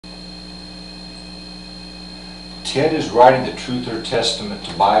Ted is writing the Truth or Testament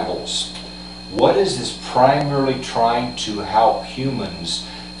to Bibles. What is this primarily trying to help humans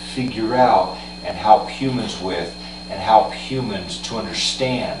figure out and help humans with and help humans to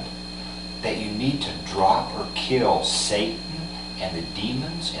understand? That you need to drop or kill Satan and the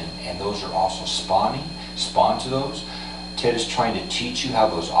demons, and those are also spawns of those. Ted is trying to teach you how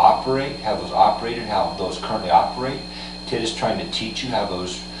those operate, how those operated, how those currently operate. Ted is trying to teach you how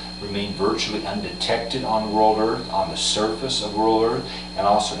those remain virtually undetected on world Earth, on the surface of world Earth, and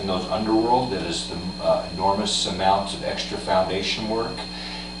also in those underworld that is the enormous amounts of extra foundation work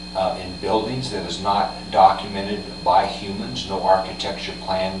in buildings that is not documented by humans. No architecture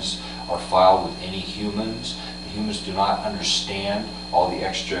plans are filed with any humans. The humans do not understand all the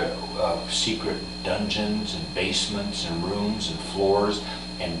extra secret dungeons and basements and rooms and floors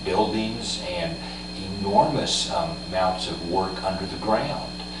and buildings and enormous amounts of work under the ground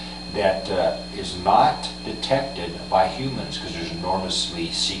that is not detected by humans, because there's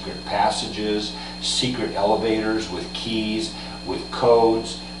enormously secret passages, secret elevators with keys, with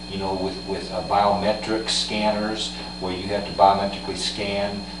codes, you know, with biometric scanners where you have to biometrically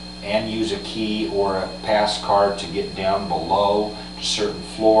scan and use a key or a pass card to get down below to certain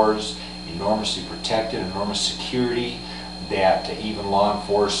floors, enormously protected, enormous security that even law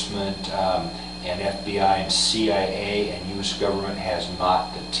enforcement and FBI and CIA and U.S. government has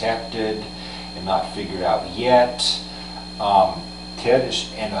not detected and not figured out yet. Ted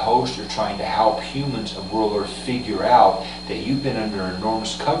and the host are trying to help humans of world Earth figure out that you've been under an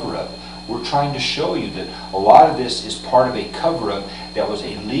enormous cover-up. We're trying to show you that a lot of this is part of a cover-up that was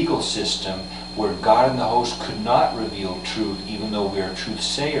a legal system where God and the host could not reveal truth, even though we are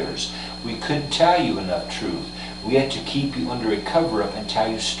truth-sayers. We couldn't tell you enough truth. We had to keep you under a cover-up and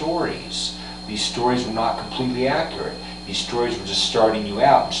tell you stories. These stories were not completely accurate. These stories were just starting you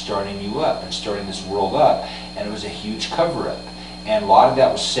out and starting you up and starting this world up. And it was a huge cover-up. And a lot of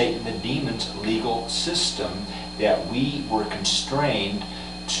that was Satan the demon's legal system that we were constrained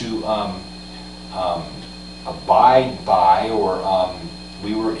to abide by, or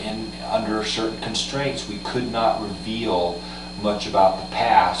we were under certain constraints. We could not reveal much about the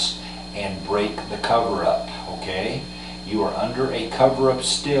past and break the cover-up, okay? You are under a cover-up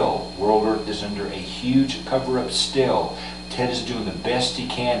still. World Earth is under a huge cover-up still. Ted is doing the best he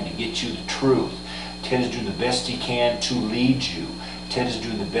can to get you the truth. Ted is doing the best he can to lead you. Ted is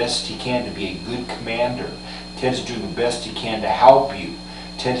doing the best he can to be a good commander. Ted is doing the best he can to help you.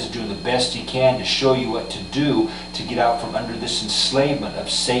 Ted is doing the best he can to show you what to do to get out from under this enslavement of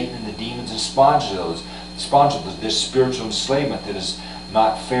Satan and the demons and spawns of those, this spiritual enslavement that is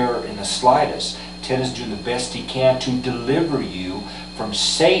not fair in the slightest. Ted is doing the best he can to deliver you from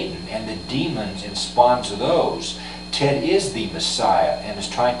Satan and the demons and spawns of those. Ted is the Messiah and is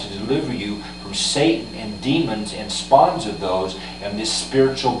trying to deliver you from Satan and demons and spawns of those and this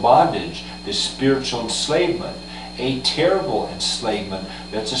spiritual bondage, this spiritual enslavement. A terrible enslavement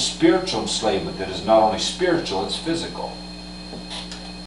that's a spiritual enslavement that is not only spiritual, it's physical.